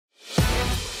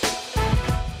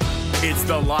It's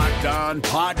the Locked On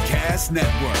Podcast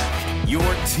Network, your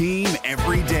team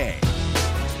every day.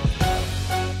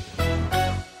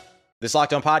 This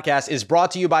Locked On Podcast is brought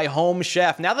to you by Home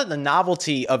Chef. Now that the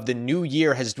novelty of the new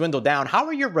year has dwindled down, how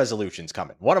are your resolutions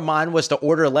coming? One of mine was to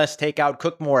order less takeout,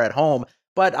 cook more at home,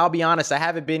 but I'll be honest, I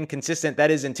haven't been consistent. That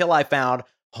is until I found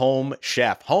Home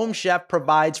Chef. Home Chef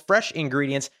provides fresh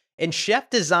ingredients and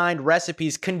chef-designed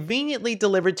recipes conveniently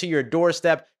delivered to your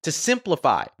doorstep to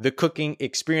simplify the cooking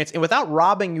experience and without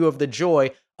robbing you of the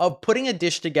joy of putting a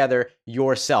dish together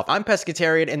yourself. I'm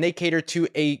pescatarian and they cater to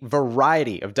a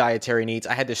variety of dietary needs.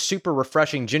 I had this super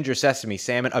refreshing ginger sesame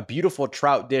salmon, a beautiful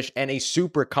trout dish, and a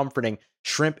super comforting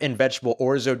shrimp and vegetable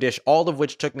orzo dish, all of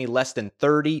which took me less than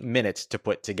 30 minutes to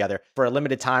put together. For a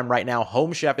limited time right now,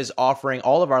 Home Chef is offering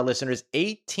all of our listeners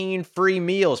 18 free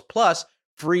meals plus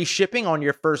free shipping on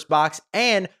your first box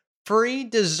and free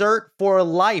dessert for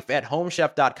life at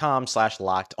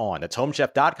homechef.com/lockedon. That's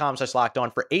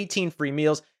homechef.com/lockedon for 18 free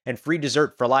meals and free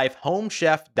dessert for life.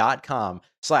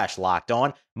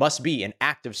 Homechef.com/lockedon. Must be an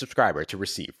active subscriber to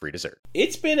receive free dessert.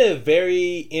 It's been a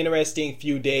very interesting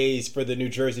few days for the New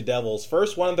Jersey Devils.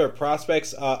 First, one of their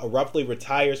prospects abruptly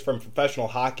retires from professional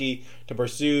hockey to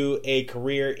pursue a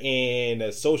career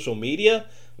in social media.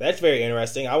 That's very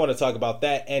interesting. I want to talk about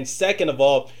that. And second of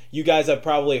all, you guys have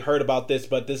probably heard about this,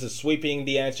 but this is sweeping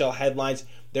the NHL headlines.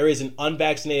 There is an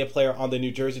unvaccinated player on the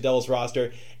New Jersey Devils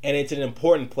roster, and it's an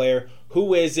important player.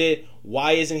 Who is it?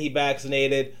 Why isn't he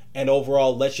vaccinated? And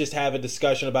overall, let's just have a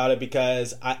discussion about it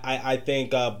because I think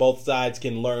both sides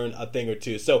can learn a thing or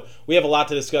two. So we have a lot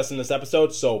to discuss in this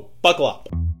episode, so buckle up.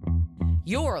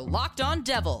 You're Locked On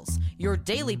Devils, your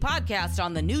daily podcast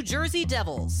on the New Jersey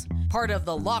Devils. Part of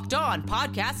the Locked On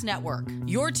Podcast Network,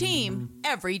 your team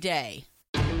every day.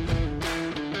 Shane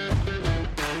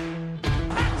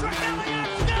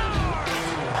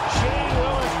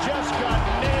Willis just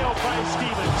got nailed by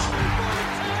Stevens.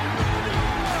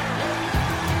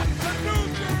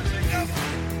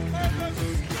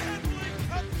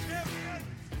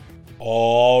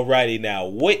 Alrighty now,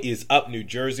 what is up, New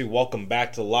Jersey? Welcome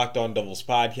back to the Locked On Devils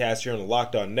podcast here on the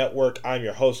Locked On Network. I'm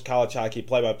your host, college hockey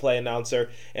play-by-play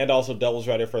announcer, and also Devils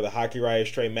writer for the Hockey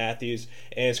Writers, Trey Matthews.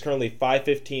 And it's currently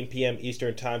 5:15 p.m.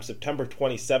 Eastern Time, September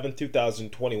 27,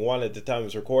 2021 at the time of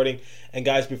this recording. And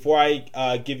guys, before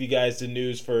I give you guys the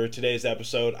news for today's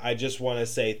episode, I just want to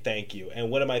say thank you.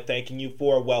 And what am I thanking you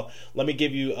for? Well, let me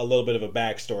give you a little bit of a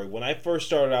backstory. When I first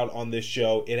started out on this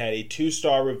show, it had a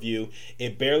 2-star review.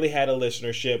 It barely had a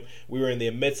listenership. We were in the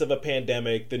midst of a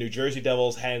pandemic. The New Jersey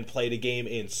Devils hadn't played a game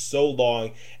in so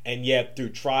long, and yet through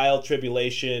trial,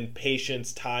 tribulation,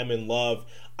 patience, time, and love,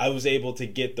 I was able to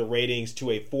get the ratings to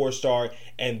a 4-star,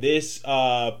 and this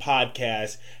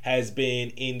podcast has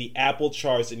been in the Apple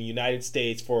charts in the United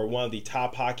States for one of the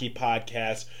top hockey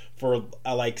podcasts for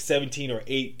like 17 or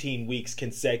 18 weeks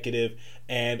consecutive.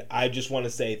 And I just want to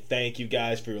say thank you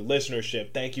guys for your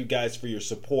listenership. Thank you guys for your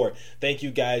support. Thank you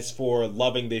guys for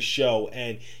loving this show.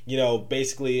 And, you know,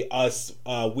 basically us,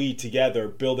 we together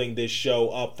building this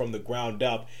show up from the ground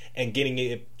up and getting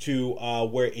it to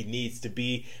where it needs to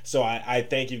be. So I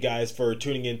thank you guys for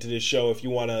tuning into this show. If you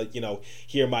want to, you know,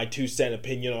 hear my 2-cent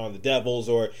opinion on the Devils,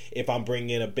 or if I'm bringing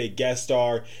in a big guest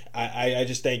star, I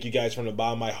just thank you guys from the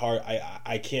bottom of my heart.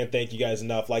 I can't thank you guys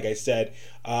enough. Like I said,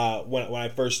 when I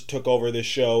first took over this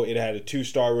show, it had a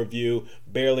 2-star review,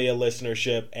 barely a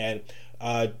listenership, and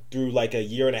through like a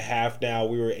year and a half now,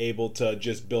 we were able to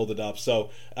just build it up. So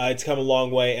it's come a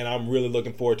long way, and I'm really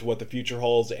looking forward to what the future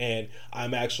holds. And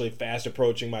I'm actually fast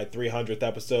approaching my 300th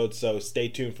episode, so stay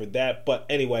tuned for that. But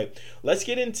anyway, let's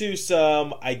get into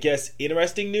some, I guess,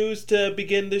 interesting news to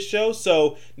begin this show.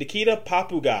 So Nikita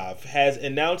Popugaev has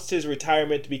announced his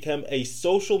retirement to become a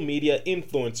social media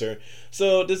influencer.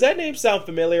 So does that name sound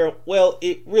familiar? Well,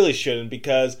 it really shouldn't,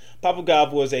 because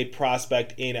Popugaev was a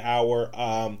prospect in our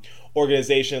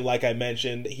organization. Like I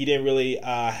mentioned, he didn't really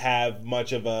have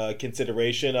much of a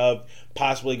consideration of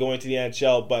possibly going to the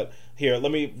NHL, but here, let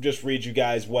me just read you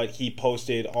guys what he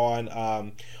posted on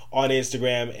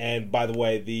Instagram. And by the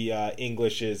way, the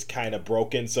English is kind of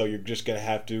broken, so you're just gonna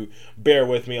have to bear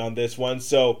with me on this one.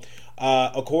 So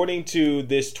according to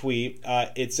this tweet,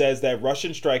 it says that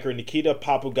Russian striker Nikita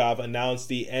Popugaev announced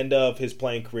the end of his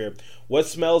playing career. What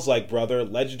smells like, brother?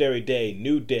 Legendary day,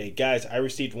 new day. Guys, I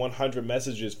received 100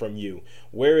 messages from you.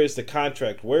 Where is the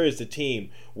contract? Where is the team?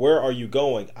 Where are you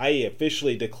going? I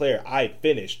officially declare I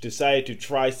finished. Decided to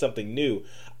try something new.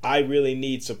 I really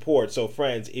need support. So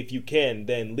friends, if you can,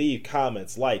 then leave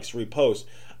comments, likes, repost.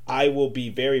 I will be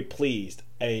very pleased.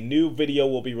 A new video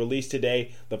will be released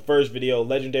today. The first video,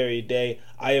 Legendary Day.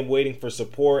 I am waiting for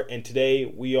support, and today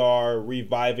we are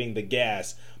reviving the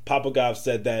gas. Popugaev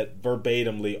said that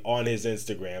verbatimly on his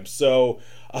Instagram. So,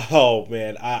 oh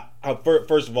man,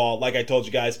 first of all, like I told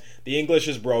you guys, the English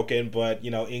is broken, but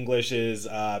English is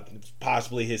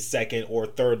possibly his second or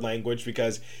third language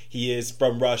because he is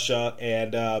from Russia.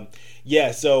 And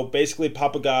so basically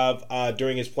Popugaev,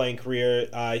 during his playing career,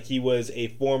 he was a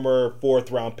former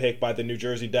 4th round pick by the New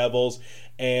Jersey Devils.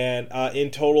 And in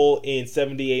total, in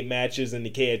 78 matches in the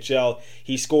KHL,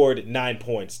 he scored 9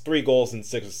 points, 3 goals, and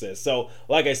 6 assists. So,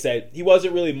 like I said, he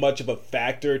wasn't really much of a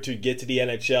factor to get to the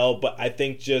NHL, but I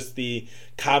think just the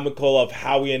comical of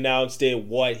how he announced it,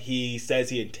 what he says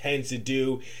he intends to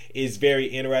do is very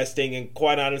interesting. And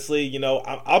quite honestly,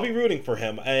 I'll be rooting for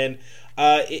him. And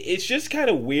it's just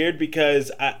kind of weird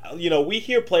because, we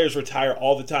hear players retire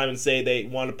all the time and say they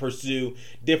want to pursue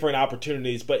different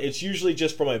opportunities, but it's usually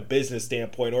just from a business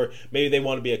standpoint, or maybe they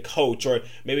want to be a coach, or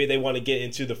maybe they want to get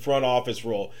into the front office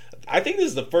role. I think this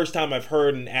is the first time I've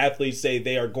heard an athlete say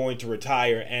they are going to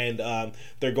retire and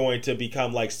they're going to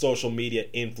become like social media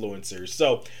influencers.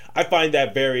 So I find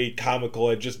that very comical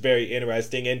and just very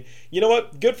interesting. And you know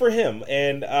what? Good for him.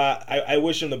 And I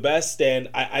wish him the best. And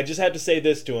I just had to say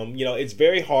this to him. It's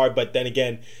very hard, but then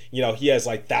again, he has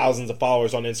like thousands of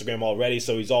followers on Instagram already,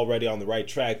 so he's already on the right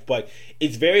track. But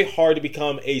it's very hard to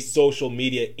become a social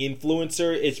media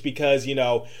influencer. It's because,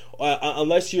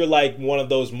 unless you're like one of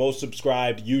those most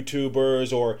subscribed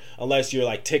YouTubers, or unless you're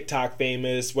like TikTok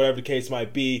famous, whatever the case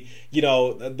might be,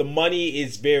 the money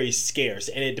is very scarce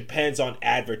and it depends on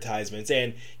advertisements.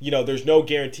 And, there's no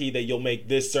guarantee that you'll make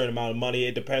this certain amount of money.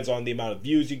 It depends on the amount of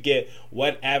views you get,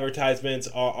 what advertisements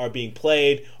are being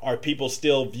played, are people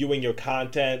still viewing your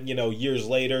content, years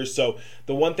later. So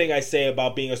the one thing I say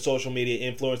about being a social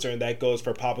media influencer, and that goes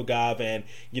for Popugaev and,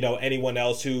 anyone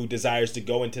else who desires to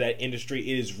go into that industry,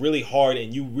 it is really hard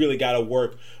and you really got to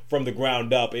work from the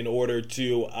ground up in order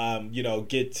to,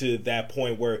 get to that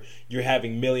point where you're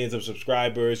having millions of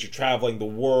subscribers, you're traveling the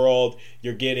world,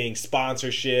 you're getting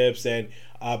sponsorships, and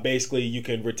basically you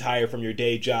can retire from your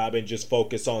day job and just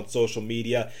focus on social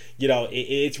media.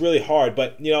 It's really hard,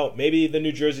 but maybe the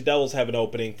New Jersey Devils have an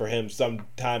opening for him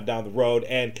sometime down the road.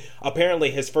 And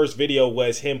apparently his first video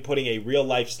was him putting a real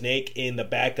life snake in the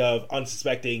back of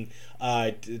unsuspecting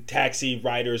taxi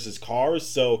riders' cars.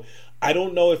 So I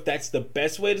don't know if that's the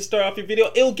best way to start off your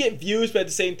video. It'll get views, but at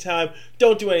the same time,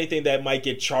 don't do anything that might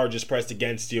get charges pressed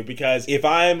against you. Because if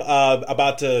I'm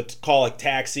about to call a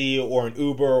taxi or an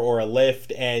Uber or a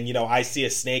Lyft and, I see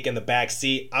a snake in the back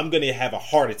seat, I'm going to have a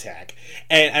heart attack.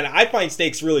 And I find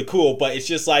snakes really cool, but it's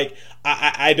just like,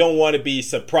 I don't want to be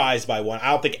surprised by one.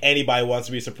 I don't think anybody wants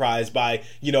to be surprised by,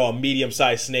 a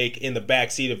medium-sized snake in the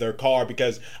back seat of their car,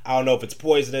 because I don't know if it's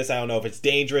poisonous. I don't know if it's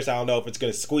dangerous. I don't know if it's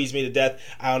going to squeeze me to death.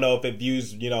 I don't know if it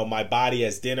views, my body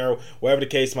as dinner, whatever the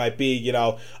case might be,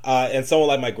 and someone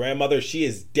like my grandmother, she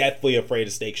is deathly afraid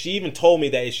of snakes. She even told me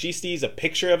that if she sees a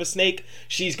picture of a snake,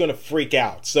 she's going to freak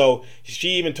out. So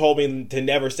she even told me to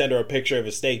never send her a picture of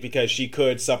a snake because she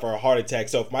could suffer a heart attack.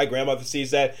 So if my grandmother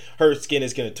sees that, her skin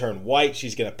is going to turn white.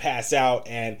 She's going to pass out.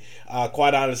 And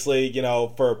quite honestly,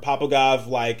 for Popugaev,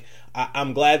 like,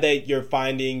 I'm glad that you're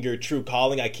finding your true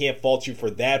calling. I can't fault you for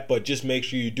that, but just make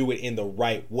sure you do it in the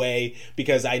right way,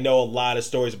 because I know a lot of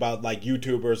stories about like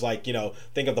YouTubers, like,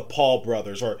 think of the Paul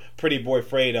brothers or Pretty Boy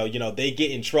Fredo, they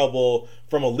get in trouble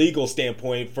from a legal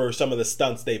standpoint for some of the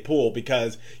stunts they pull,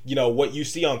 because, what you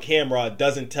see on camera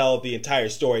doesn't tell the entire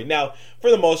story. Now, for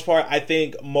the most part, I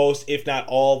think most, if not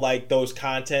all, like those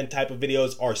content type of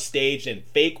videos are staged and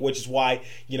fake, which is why,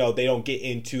 they don't get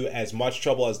into as much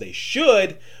trouble as they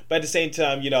should. But at the same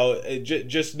time,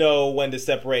 just know when to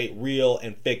separate real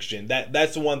and fiction.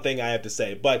 That's the one thing I have to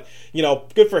say. But,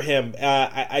 good for him.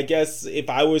 I guess if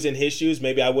I was in his shoes,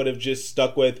 maybe I would have just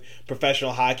stuck with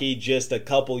professional hockey just a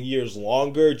couple years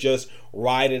longer. Just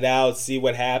ride it out, see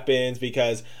what happens,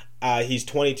 because he's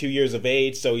 22 years of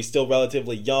age, so he's still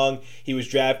relatively young. He was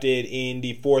drafted in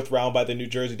the 4th round by the New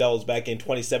Jersey Devils back in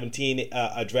 2017,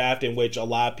 a draft in which a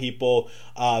lot of people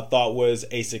thought was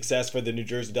a success for the New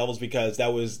Jersey Devils, because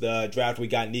that was the draft we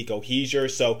got Nico Hischier.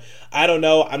 So I don't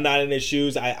know. I'm not in his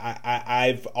shoes.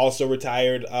 I've also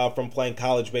retired from playing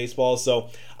college baseball, so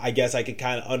I guess I can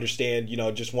kind of understand,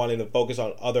 just wanting to focus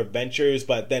on other ventures.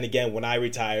 But then again, when I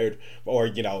retired, or,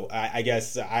 I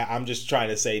guess I'm just trying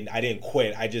to say I didn't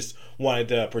quit. I just wanted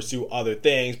to pursue other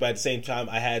things. But at the same time,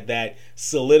 I had that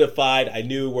solidified. I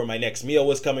knew where my next meal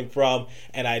was coming from,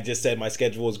 and I just said my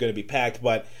schedule was going to be packed.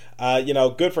 But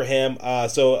good for him.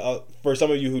 So for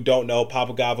some of you who don't know,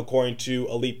 Popugaev, according to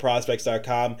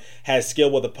EliteProspects.com, has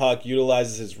skill with the puck,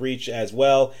 utilizes his reach as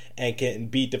well, and can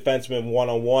beat defensemen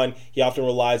one-on-one. He often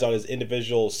relies on his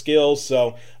individual skills.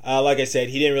 So, like I said,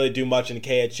 he didn't really do much in the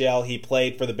KHL. He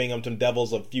played for the Binghamton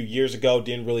Devils a few years ago,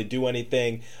 didn't really do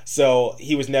anything. So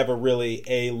he was never really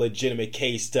a legitimate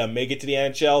case to make it to the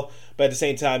NHL. But at the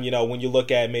same time, when you look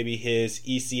at maybe his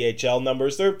ECHL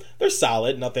numbers, they're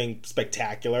solid, nothing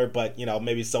spectacular, but,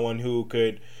 maybe someone who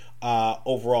could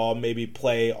overall maybe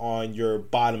play on your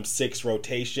bottom six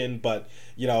rotation. But,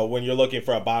 when you're looking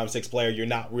for a bottom six player, you're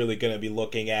not really going to be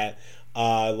looking at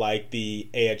like the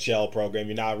AHL program.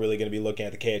 You're not really going to be looking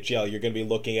at the KHL. You're going to be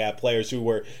looking at players who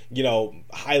were,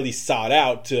 highly sought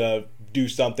out to do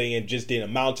something and just didn't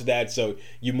amount to that, so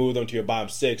you move them to your bottom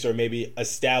six, or maybe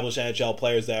established NHL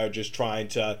players that are just trying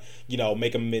to,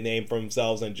 make a name for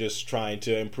themselves and just trying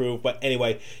to improve. But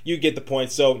anyway, you get the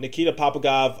point. So Nikita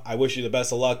Popugaev, I wish you the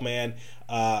best of luck, man.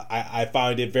 I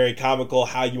found it very comical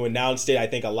how you announced it. I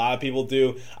think a lot of people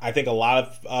do. I think a lot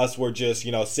of us were just,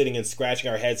 sitting and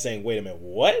scratching our heads saying, wait a minute,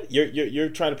 what? You're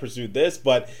trying to pursue this?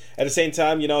 But at the same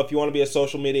time, if you want to be a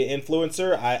social media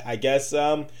influencer, I guess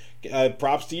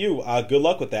props to you. Good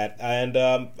luck with that. And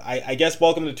I guess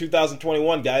welcome to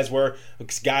 2021, guys, where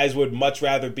guys would much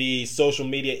rather be social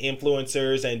media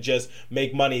influencers and just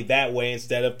make money that way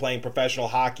instead of playing professional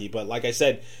hockey. But like I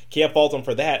said, can't fault him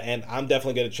for that. And I'm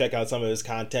definitely going to check out some of his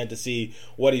content to see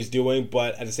what he's doing.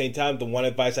 But at the same time, the one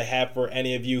advice I have for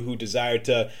any of you who desire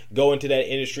to go into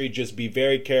that industry, just be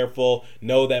very careful.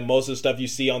 Know that most of the stuff you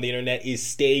see on the internet is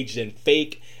staged and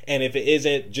fake. And if it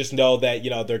isn't, just know that,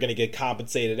 they're going to get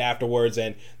compensated afterwards,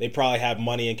 and they probably have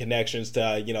money and connections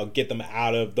to, get them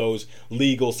out of those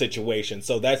legal situations.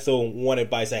 So that's the one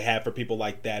advice I have for people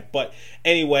like that. But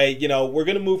anyway, we're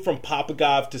going to move from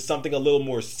Popugaev to something a little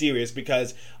more serious,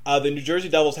 because the New Jersey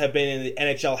Devils have been in the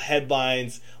NHL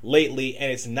headlines lately,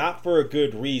 and it's not for a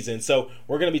good reason. So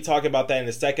we're going to be talking about that in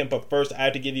a second. But first, I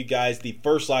have to give you guys the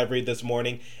first live read this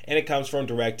morning, and it comes from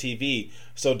DirecTV.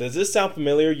 So does this sound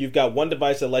familiar? You've got one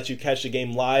device that lets you catch the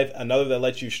game live, another that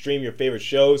lets you stream your favorite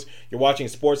shows, you're watching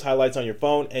sports highlights on your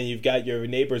phone, and you've got your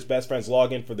neighbor's best friend's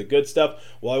login for the good stuff.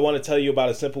 Well, I want to tell you about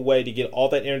a simple way to get all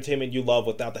that entertainment you love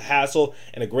without the hassle,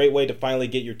 and a great way to finally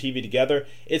get your TV together.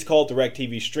 It's called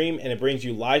DirecTV Stream, and it brings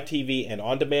you live TV and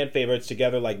on-demand favorites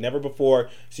together like never before,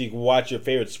 so you can watch your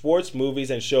favorite sports, movies,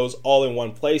 and shows all in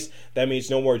one place. That means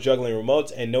no more juggling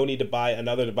remotes and no need to buy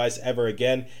another device ever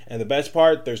again. And the best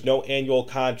part, there's no annual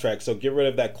contract, so get rid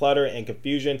of that clutter and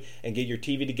confusion and get your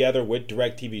TV together with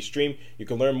DirecTV Stream. You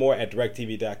can learn more at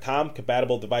directtv.com.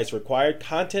 Compatible device required.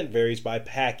 Content varies by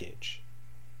package.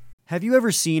 Have you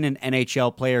ever seen an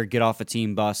NHL player get off a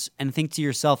team bus and think to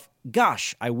yourself,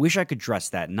 gosh, I wish I could dress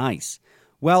that nice?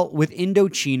 Well, with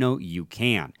Indochino, you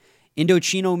can.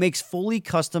 Indochino makes fully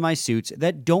customized suits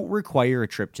that don't require a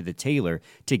trip to the tailor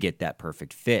to get that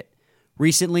perfect fit.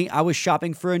 Recently, I was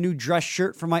shopping for a new dress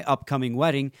shirt for my upcoming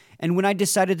wedding, and when I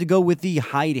decided to go with the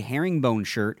Hyde herringbone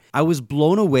shirt, I was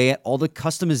blown away at all the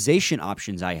customization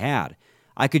options I had.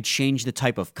 I could change the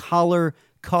type of collar,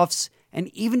 cuffs, and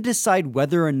even decide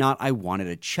whether or not I wanted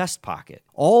a chest pocket,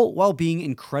 all while being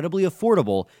incredibly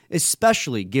affordable,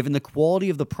 especially given the quality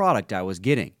of the product I was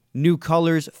getting. New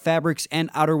colors, fabrics,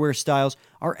 and outerwear styles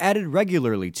are added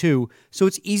regularly too, so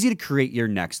it's easy to create your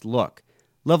next look.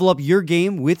 Level up your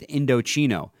game with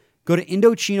Indochino. Go to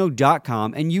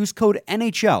Indochino.com and use code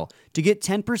NHL to get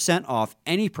 10% off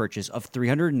any purchase of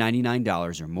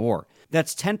 $399 or more.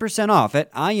 That's 10% off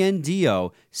at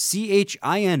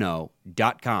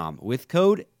Indochino.com with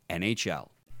code NHL.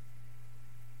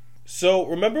 So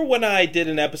remember when I did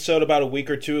an episode about a week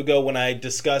or two ago when I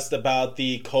discussed about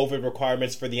the COVID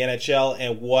requirements for the NHL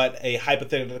and what a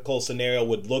hypothetical scenario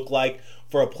would look like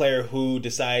for a player who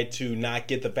decided to not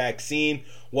get the vaccine?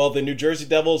 Well, the New Jersey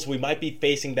Devils, we might be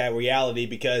facing that reality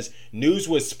because news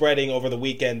was spreading over the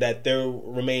weekend that there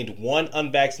remained one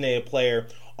unvaccinated player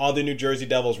on the New Jersey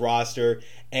Devils roster,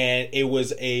 and it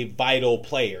was a vital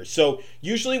player. So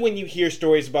usually when you hear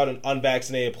stories about an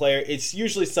unvaccinated player, it's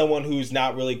usually someone who's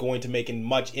not really going to make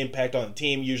much impact on the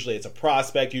team. Usually it's a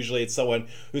prospect. Usually it's someone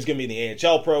who's going to be in the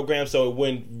AHL program, so it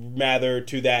wouldn't matter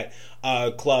to that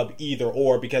club either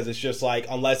or, because it's just like,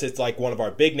 unless it's like one of our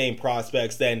big name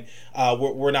prospects, then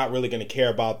we're not really going to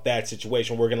care about that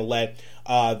situation. We're going to let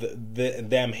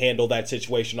them handle that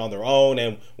situation on their own,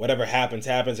 and whatever happens.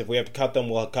 If we have to cut them,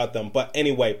 we'll cut them. But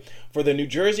anyway, for the New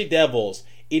Jersey Devils,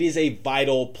 it is a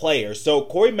vital player. So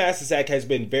Corey Masisak has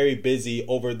been very busy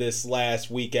over this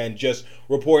last weekend just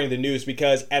reporting the news,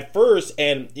 because at first,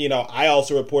 and I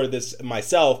also reported this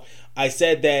myself, I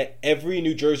said that every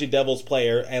New Jersey Devils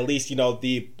player, at least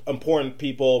the important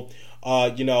people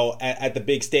at the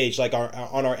big stage, like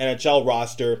on our NHL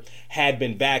roster, had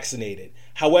been vaccinated.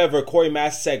 However, Corey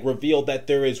Masisak revealed that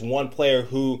there is one player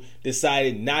who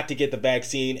decided not to get the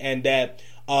vaccine, and that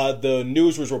the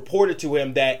news was reported to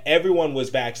him that everyone was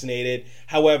vaccinated.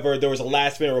 However, there was a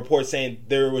last-minute report saying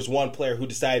there was one player who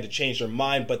decided to change their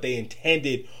mind, but they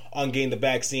intended on getting the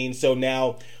vaccine. So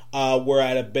now we're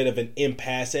at a bit of an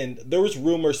impasse, and there was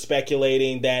rumors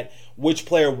speculating that which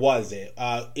player was it?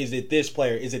 Is it this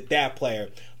player? Is it that player?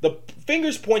 The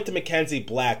fingers point to Mackenzie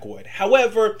Blackwood.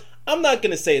 However, I'm not going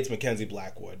to say it's Mackenzie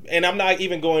Blackwood, and I'm not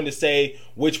even going to say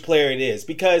which player it is,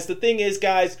 because the thing is,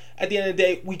 guys, at the end of the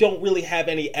day, we don't really have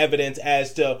any evidence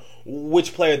as to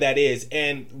which player that is,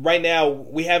 and right now,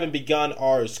 we haven't begun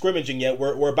our scrimmaging yet.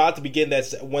 We're about to begin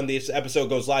that when this episode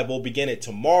goes live. We'll begin it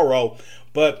tomorrow,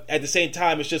 but at the same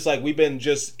time, it's just like we've been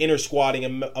just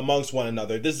inter-squatting amongst one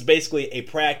another. This is basically a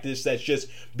practice that's just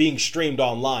being streamed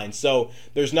online, so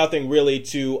there's nothing really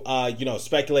to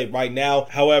speculate right now.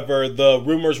 However, the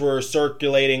rumors were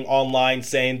circulating online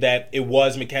saying that it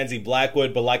was Mackenzie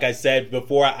Blackwood, but like I said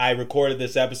before I recorded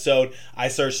this episode, I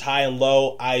searched high and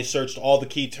low. I searched all the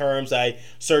key terms. I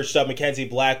searched up Mackenzie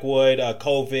Blackwood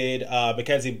COVID,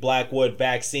 Mackenzie Blackwood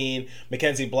vaccine,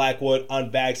 Mackenzie Blackwood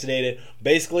unvaccinated.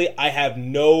 Basically, I have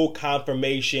no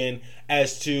confirmation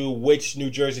as to which New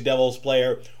Jersey Devils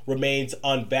player remains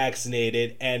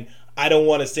unvaccinated, and I don't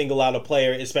want to single out a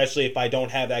player, especially if I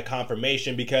don't have that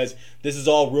confirmation, because this is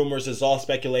all rumors, it's all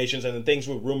speculations, and the things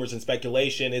with rumors and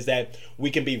speculation is that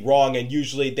we can be wrong, and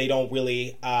usually they don't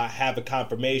really have a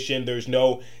confirmation. There's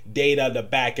no data to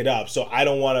back it up, so I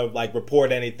don't want to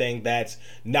report anything that's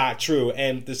not true.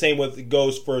 And the same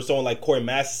goes for someone like Corey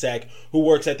Masisak, who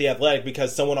works at The Athletic,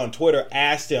 because someone on Twitter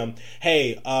asked him,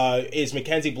 hey, is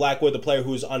Mackenzie Blackwood the player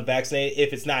who's unvaccinated?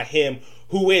 If it's not him,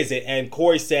 who is it? And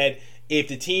Corey said, if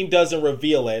the team doesn't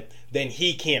reveal it, then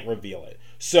he can't reveal it.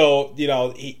 So,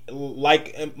 he,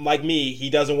 like me, he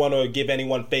doesn't want to give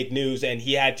anyone fake news, and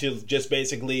he had to just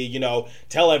basically,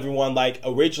 tell everyone,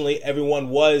 originally everyone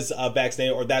was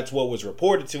vaccinated, or that's what was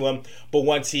reported to him. But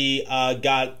once he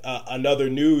got another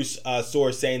news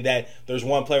source saying that there's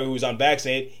one player who's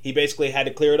unvaccinated, he basically had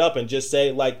to clear it up and just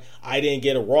say, I didn't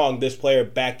get it wrong. This player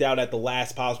backed out at the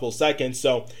last possible second.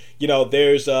 So,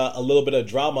 there's a little bit of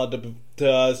drama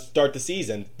to start the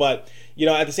season. But,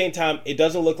 at the same time, it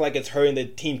doesn't look like it's hurting the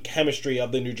team chemistry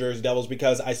of the New Jersey Devils,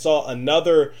 because I saw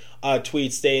another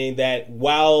tweet stating that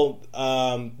while,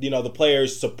 the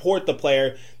players support the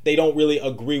player, they don't really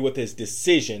agree with his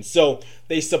decision. So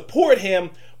they support him,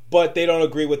 but they don't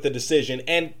agree with the decision.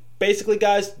 And basically,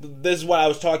 guys, this is what I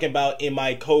was talking about in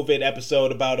my COVID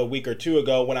episode about a week or two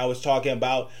ago, when I was talking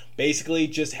about basically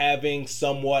just having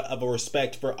somewhat of a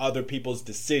respect for other people's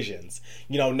decisions.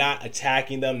 Not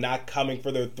attacking them, not coming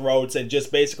for their throats, and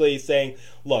just basically saying,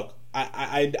 look,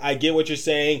 I get what you're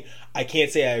saying. I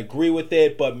can't say I agree with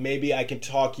it, but maybe I can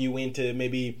talk you into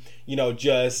maybe,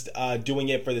 just doing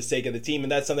it for the sake of the team.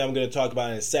 And that's something I'm going to talk about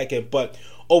in a second. But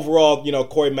overall,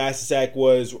 Corey Masisak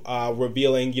was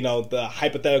revealing, the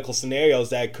hypothetical scenarios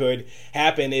that could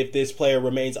happen if this player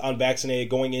remains unvaccinated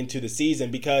going into the season,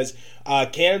 because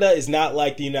Canada is not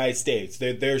like the United States.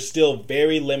 They're still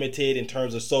very limited in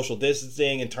terms of social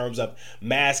distancing, in terms of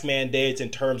mask mandates, in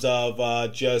terms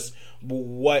of just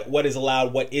what is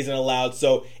allowed, what isn't allowed.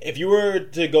 So if you were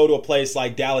to go to a place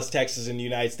like Dallas, Texas in the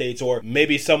United States, or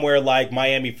maybe somewhere like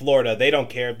Miami, Florida, they don't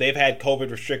care. They've had COVID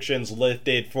restrictions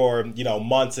lifted for,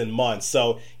 months and months.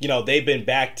 So, they've been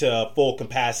back to full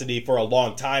capacity for a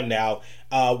long time now.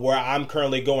 Where I'm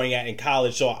currently going at in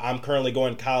college, so I'm currently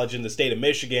going to college in the state of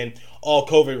Michigan, all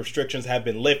COVID restrictions have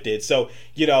been lifted. So,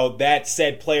 that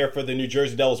said player for the New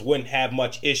Jersey Devils wouldn't have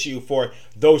much issue for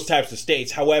those types of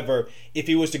states. However, if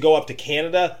he was to go up to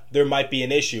Canada, there might be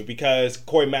an issue, because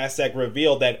Corey Masisak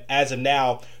revealed that as of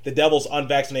now, the Devils'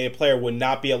 unvaccinated player would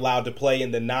not be allowed to play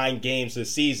in the 9 games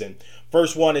this season.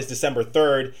 First one is December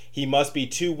 3rd. He must be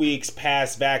 2 weeks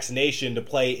past vaccination to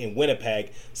play in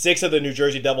Winnipeg. 6 of the New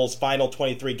Jersey Devils' final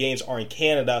 23 games are in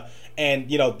Canada. And,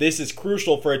 this is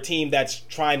crucial for a team that's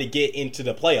trying to get into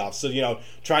the playoffs. So,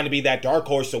 trying to be that dark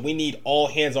horse. So we need all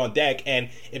hands on deck. And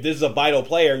if this is a vital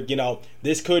player,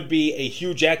 this could be a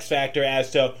huge X factor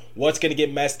as to what's going to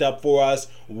get messed up for us,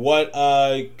 what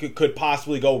could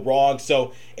possibly go wrong.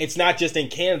 So it's not just in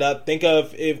Canada. Think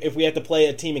of if we have to play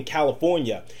a team in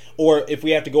California, or if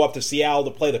we have to go up to Seattle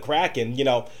to play the Kraken. They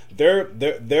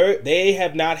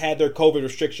have not had their COVID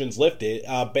restrictions lifted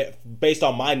based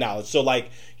on my knowledge. So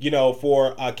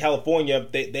for California,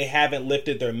 they haven't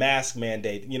lifted their mask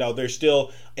mandate. There's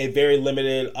still a very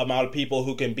limited amount of people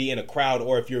who can be in a crowd,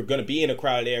 or if you're going to be in a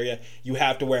crowded area, you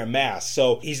have to wear a mask.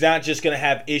 So he's not just going to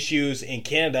have issues in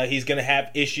Canada, he's going to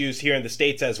have issues here in the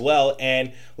States as well.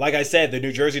 And like I said, the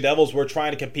New Jersey Devils were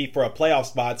trying to compete for a playoff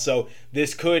spot, so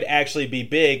this could actually be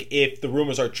big if the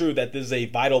rumors are true that this is a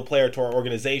vital player to our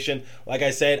organization. Like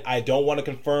I said, I don't want to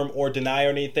confirm or deny or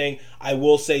anything. I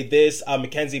will say this,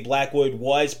 Mackenzie Blackwood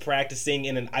was practicing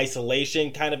in an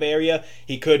isolation kind of area.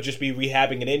 He could just be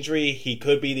rehabbing an injury. He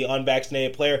could be the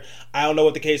unvaccinated player. I don't know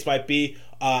what the case might be.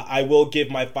 I will give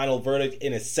my final verdict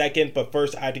in a second, but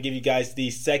first I have to give you guys the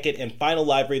second and final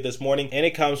live read this morning, and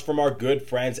it comes from our good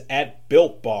friends at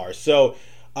Built Bar. So,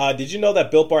 did you know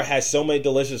that Built Bar has so many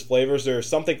delicious flavors? There's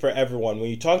something for everyone. When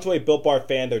you talk to a Built Bar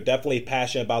fan, they're definitely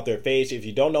passionate about their faves. If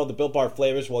you don't know the Built Bar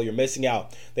flavors, well, you're missing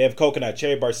out. They have coconut,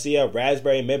 cherry barcia,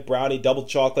 raspberry, mint brownie, double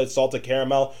chocolate, salted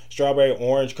caramel, strawberry,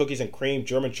 orange, cookies and cream,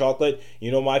 German chocolate.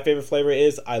 You know what my favorite flavor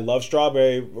is? I love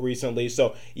strawberry recently.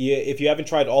 So if you haven't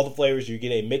tried all the flavors, you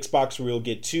get a mix box where you'll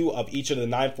get 2 of each of the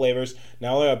 9 flavors.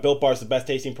 Not only are Built Bars the best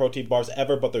tasting protein bars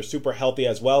ever, but they're super healthy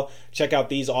as well. Check out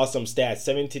these awesome stats.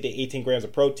 17 to 18 grams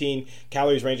of protein,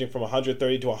 calories ranging from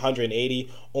 130 to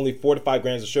 180, only 4 to 5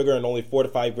 grams of sugar, and only 4 to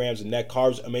 5 grams of net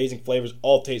carbs. Amazing flavors,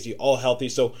 all tasty, all healthy.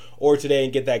 So order today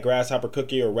and get that grasshopper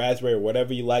cookie or raspberry or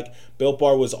whatever you like. Built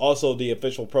Bar was also the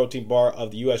official protein bar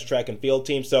of the U.S. track and field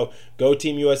team. So go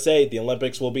Team USA. The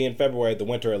Olympics will be in February, the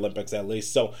Winter Olympics at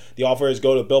least. So the offer is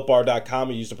go to BuiltBar.com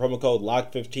and use the promo code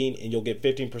LOCKED15 and you'll get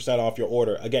 15% off your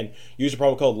order. Again, use the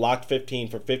promo code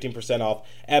LOCKED15 for 15% off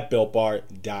at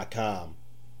BuiltBar.com.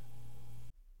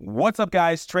 What's up,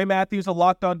 guys? Trey Matthews of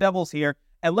Locked On Devils here,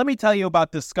 and let me tell you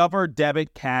about Discover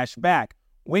Debit Cash Back.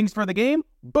 Wings for the game?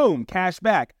 Boom, cash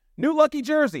back. New lucky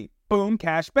jersey? Boom,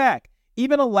 cash back.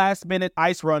 Even a last-minute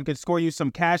ice run could score you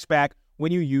some cash back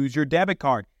when you use your debit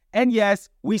card. And yes,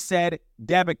 we said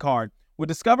debit card. With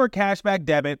Discover Cashback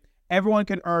Debit, everyone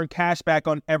can earn cash back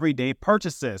on everyday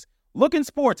purchases. Look, in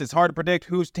sports, it's hard to predict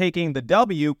who's taking the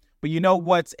W, but you know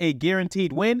what's a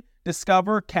guaranteed win?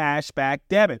 Discover Cashback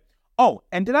Debit. Oh,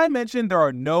 and did I mention there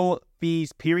are no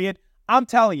fees, period? I'm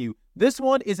telling you, this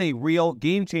one is a real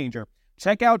game changer.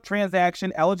 Check out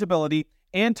transaction eligibility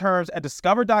and terms at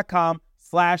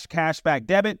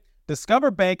discover.com/cashbackdebit.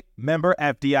 Discover Bank, member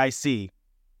FDIC.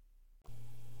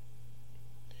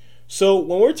 So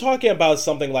when we're talking about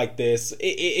something like this,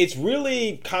 it's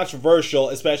really controversial,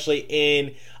 especially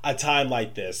in a time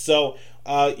like this. So,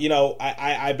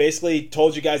 I basically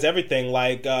told you guys everything.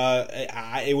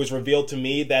 It was revealed to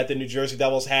me that the New Jersey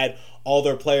Devils had all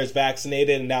their players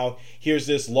vaccinated, and now here's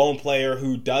this lone player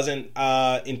who doesn't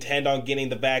intend on getting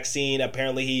the vaccine.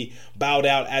 Apparently he bowed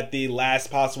out at the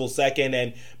last possible second,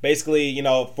 and basically,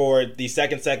 for the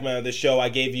second segment of the show, I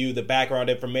gave you the background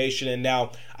information, and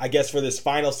now I guess for this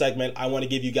final segment, I want to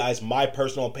give you guys my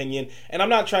personal opinion, and I'm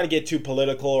not trying to get too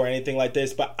political or anything like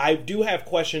this, but I do have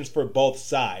questions for both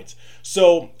sides.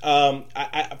 So,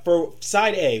 for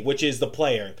side A, which is the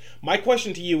player, my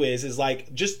question to you is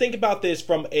just think about this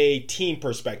from a team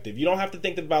perspective. You don't have to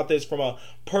think about this from a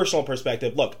personal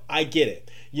perspective. Look, I get it.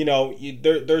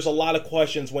 There's a lot of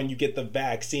questions when you get the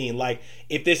vaccine. Like,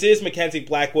 if this is Mackenzie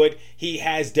Blackwood, he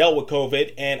has dealt with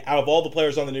COVID, and out of all the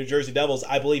players on the New Jersey Devils,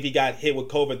 I believe he got hit with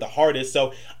COVID the hardest,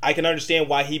 so I can understand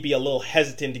why he'd be a little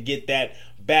hesitant to get that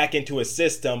back into his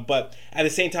system. But at the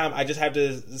same time, I just have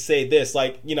to say this,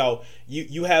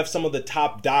 you have some of the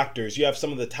top doctors, you have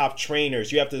some of the top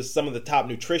trainers, you have some of the top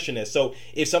nutritionists. So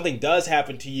if something does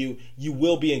happen to you, you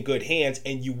will be in good hands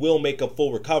and you will make a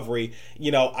full recovery.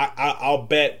 I'll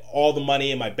bet all the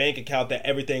money in my bank account that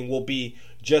everything will be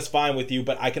just fine with you,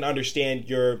 but I can understand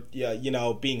your,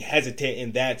 being hesitant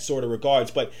in that sort of regards.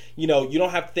 But, you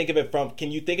don't have to think of it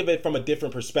can you think of it from a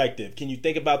different perspective? Can you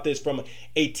think about this from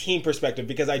a team perspective?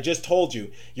 Because I just told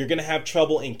you, you're going to have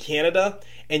trouble in Canada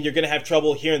and you're going to have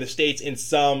trouble here in the States in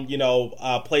some,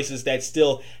 places that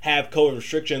still have COVID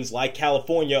restrictions like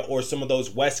California or some of those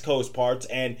West Coast parts.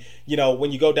 And,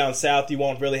 when you go down south, you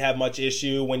won't really have much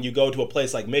issue. When you go to a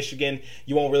place like Michigan,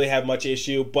 you won't really have much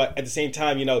issue. But at the same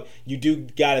time, you do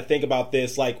got to think about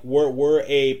this. We're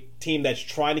a team that's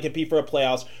trying to compete for a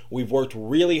playoffs. We've worked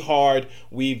really hard.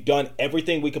 We've done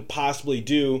everything we could possibly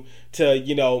do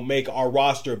to, make our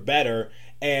roster better.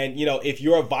 And, if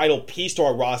you're a vital piece to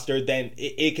our roster, then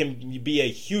it can be a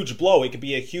huge blow. It could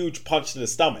be a huge punch to the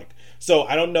stomach. So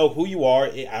I don't know who you are.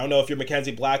 I don't know if you're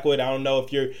Mackenzie Blackwood. I don't know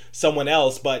if you're someone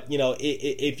else. But,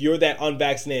 if you're that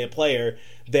unvaccinated player,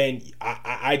 then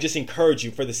I just encourage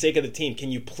you, for the sake of the team,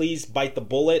 can you please bite the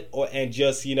bullet and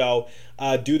just,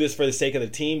 do this for the sake of the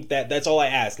team? That's all I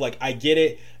ask. Like, I get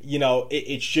it.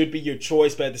 It should be your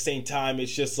choice, but at the same time,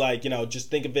 it's just like,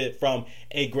 just think of it from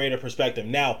a greater perspective.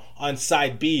 Now, on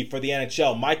side B for the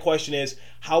NHL, my question is,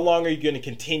 how long are you going to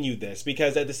continue this?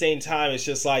 Because at the same time, it's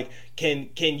just like, can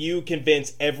you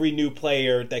convince every new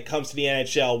player that comes to the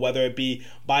NHL, whether it be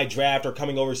by draft or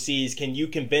coming overseas, can you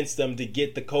convince them to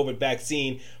get the COVID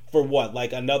vaccine for what,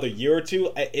 like another year or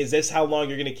two? Is this how long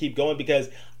you're going to keep going? Because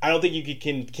I don't think you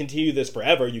can continue this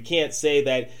forever. You can't say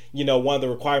that, one of the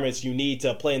requirements you need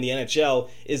to play in the NHL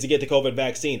is to get the COVID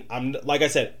vaccine. Like I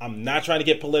said, I'm not trying to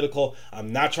get political.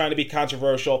 I'm not trying to be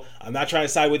controversial. I'm not trying to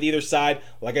side with either side.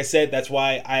 Like I said, that's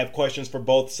why I have questions for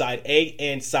both side A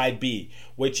and side B,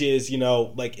 which is,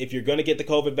 like, if you're going to get the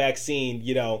COVID vaccine,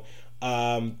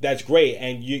 that's great,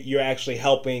 and you're actually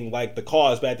helping like the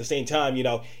cause. But at the same time,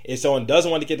 if someone doesn't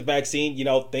want to get the vaccine,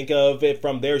 think of it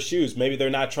from their shoes. Maybe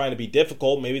they're not trying to be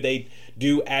difficult. Maybe they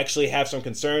do actually have some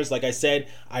concerns. Like I said,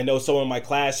 I know someone in my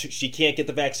class, she can't get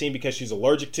the vaccine because she's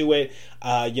allergic to it.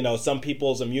 Some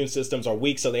people's immune systems are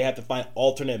weak, so they have to find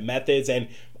alternate methods. And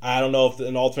I don't know if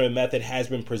an alternate method has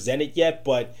been presented yet,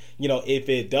 but if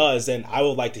it does, then I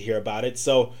would like to hear about it.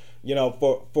 So,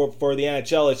 for the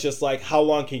NHL, it's just like, how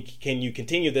long can you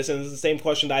continue this? And this is the same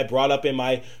question that I brought up in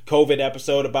my COVID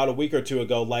episode about a week or two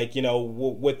ago, like,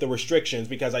 with the restrictions,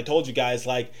 because I told you guys,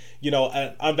 like,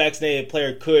 an unvaccinated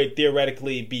player could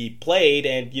theoretically be played,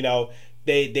 and,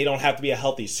 they don't have to be a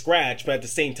healthy scratch, but at the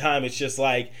same time, it's just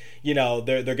like, they're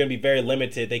going to be very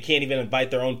limited. They can't even invite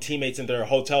their own teammates into their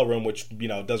hotel room, which,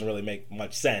 doesn't really make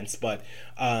much sense. But,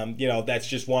 that's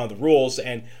just one of the rules.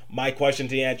 And my question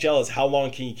to the NHL is, how long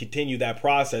can you continue that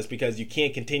process? Because you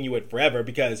can't continue it forever,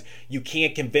 because you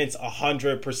can't convince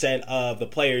 100% of the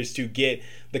players to get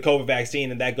the COVID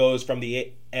vaccine. And that goes from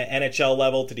the NHL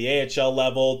level to the AHL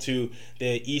level to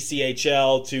the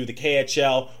ECHL to the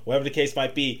KHL, whatever the case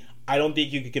might be. I don't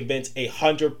think you could convince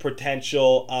 100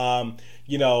 potential,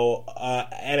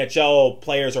 NHL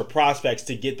players or prospects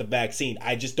to get the vaccine.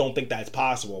 I just don't think that's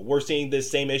possible. We're seeing this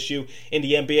same issue in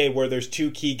the NBA, where there's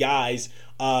two key guys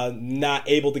not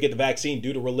able to get the vaccine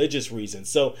due to religious reasons.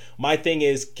 So my thing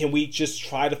is, can we just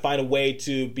try to find a way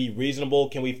to be reasonable?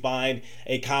 Can we find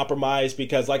a compromise?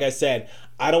 Because like I said,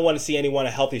 I don't want to see anyone a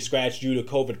healthy scratch due to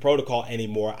COVID protocol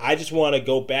anymore. I just want to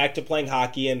go back to playing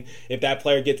hockey, and if that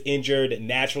player gets injured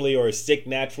naturally or is sick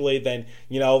naturally, then,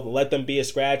 let them be a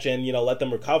scratch and, let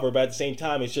them recover. But at the same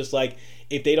time, it's just like,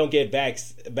 if they don't get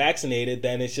vaccinated,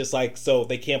 then it's just like, so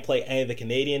they can't play any of the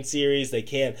Canadian series. They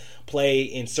can't play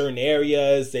in certain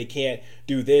areas. They can't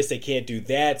do this. They can't do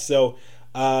that. So,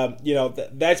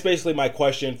 that's basically my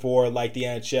question for like the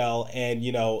NHL and,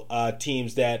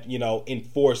 teams that,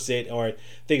 enforce it or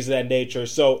things of that nature.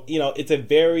 So, it's a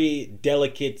very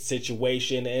delicate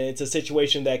situation, and it's a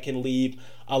situation that can leave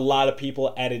a lot of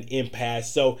people at an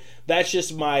impasse. So that's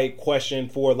just my question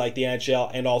for like the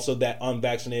NHL and also that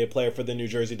unvaccinated player for the New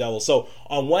Jersey Devils. So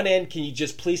on one end, can you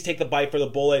just please take the bite for the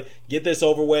bullet, get this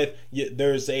over with?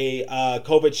 There's a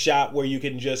COVID shot where you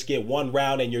can just get one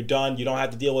round and you're done. You don't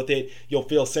have to deal with it. You'll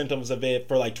feel symptoms of it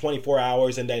for like 24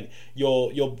 hours, and then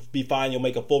you'll be fine. You'll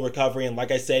make a full recovery. And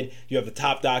like I said, you have the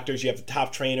top doctors, you have the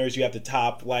top trainers, you have the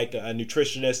top like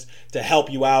nutritionists to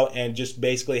help you out and just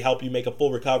basically help you make a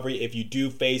full recovery if you do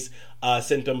face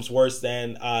symptoms worse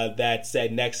than that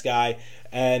said next guy.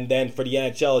 And then for the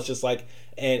NHL, it's just like,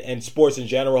 and sports in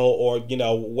general, or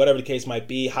whatever the case might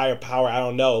be, higher power, I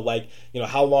don't know, like,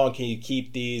 how long can you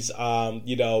keep these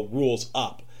rules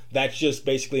up? That's just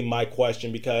basically my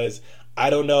question, because I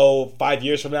don't know, 5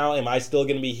 years from now, am I still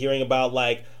going to be hearing about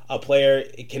like a player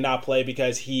cannot play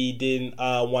because he didn't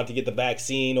want to get the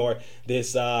vaccine, or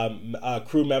this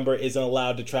crew member isn't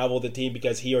allowed to travel with the team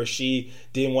because he or she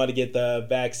didn't want to get the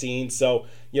vaccine? So,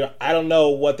 I don't know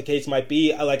what the case might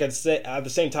be. Like I said, at the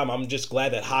same time, I'm just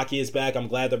glad that hockey is back. I'm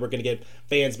glad that we're going to get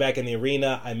fans back in the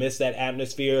arena. I miss that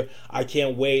atmosphere. I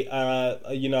can't wait,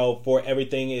 for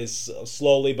everything is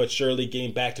slowly but surely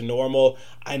getting back to normal.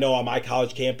 I know on my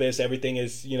college campus, everything everything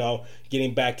is,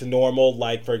 getting back to normal.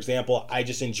 Like, for example, I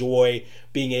just enjoy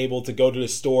being able to go to the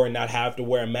store and not have to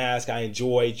wear a mask. I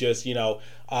enjoy just,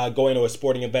 going to a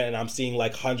sporting event and I'm seeing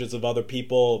like hundreds of other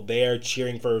people there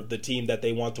cheering for the team that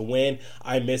they want to win.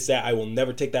 I miss that. I will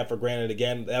never take that for granted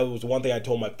again. That was one thing I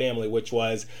told my family, which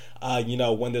was,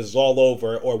 when this is all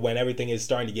over or when everything is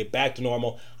starting to get back to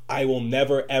normal, I will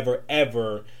never, ever,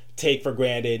 ever take for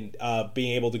granted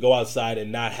being able to go outside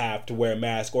and not have to wear a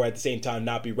mask, or at the same time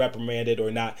not be reprimanded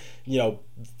or not,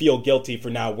 feel guilty for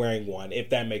not wearing one, if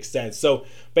that makes sense. So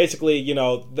basically,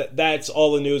 that's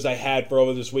all the news I had for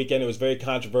over this weekend. It was very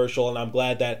controversial, and I'm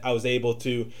glad that I was able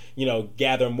to,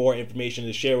 gather more information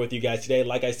to share with you guys today.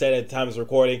 Like I said at the time of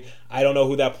recording, I don't know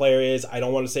who that player is. I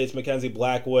don't want to say it's Mackenzie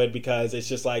Blackwood because it's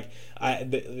just like,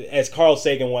 as Carl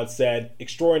Sagan once said,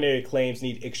 extraordinary claims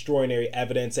need extraordinary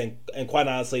evidence, and quite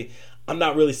honestly, I'm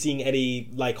not really seeing any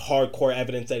like hardcore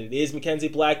evidence that it is Mackenzie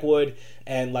Blackwood.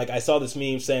 And like I saw this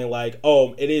meme saying like,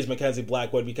 oh, it is Mackenzie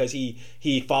Blackwood because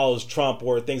he follows Trump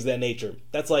or things of that nature.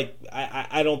 That's like,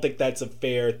 I don't think that's a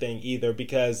fair thing either,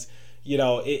 because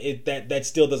that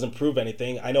still doesn't prove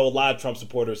anything. I know a lot of Trump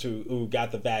supporters who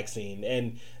got the vaccine,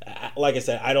 and like I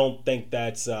said, I don't think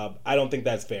that's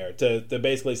fair to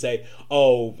basically say,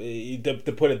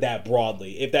 to put it that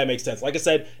broadly, if that makes sense. Like I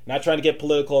said, not trying to get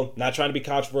political, not trying to be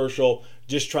controversial,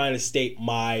 just trying to state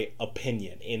my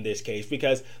opinion in this case,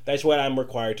 because that's what I'm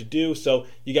required to do. So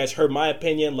you guys heard my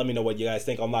opinion. Let me know what you guys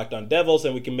think on Locked On Devils,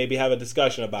 and we can maybe have a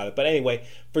discussion about it. But anyway,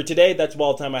 for today, that's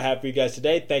all the time I have for you guys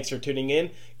today. Thanks for tuning in.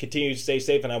 Continue to stay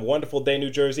safe and have a wonderful day, New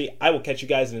Jersey. I will catch you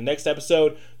guys in the next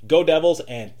episode. Go Devils,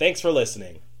 and thanks for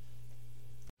listening.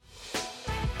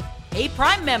 Hey,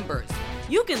 Prime members,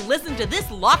 you can listen to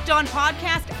this Locked On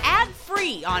podcast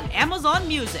ad-free on Amazon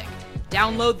Music.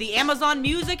 Download the Amazon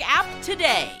Music app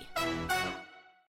today.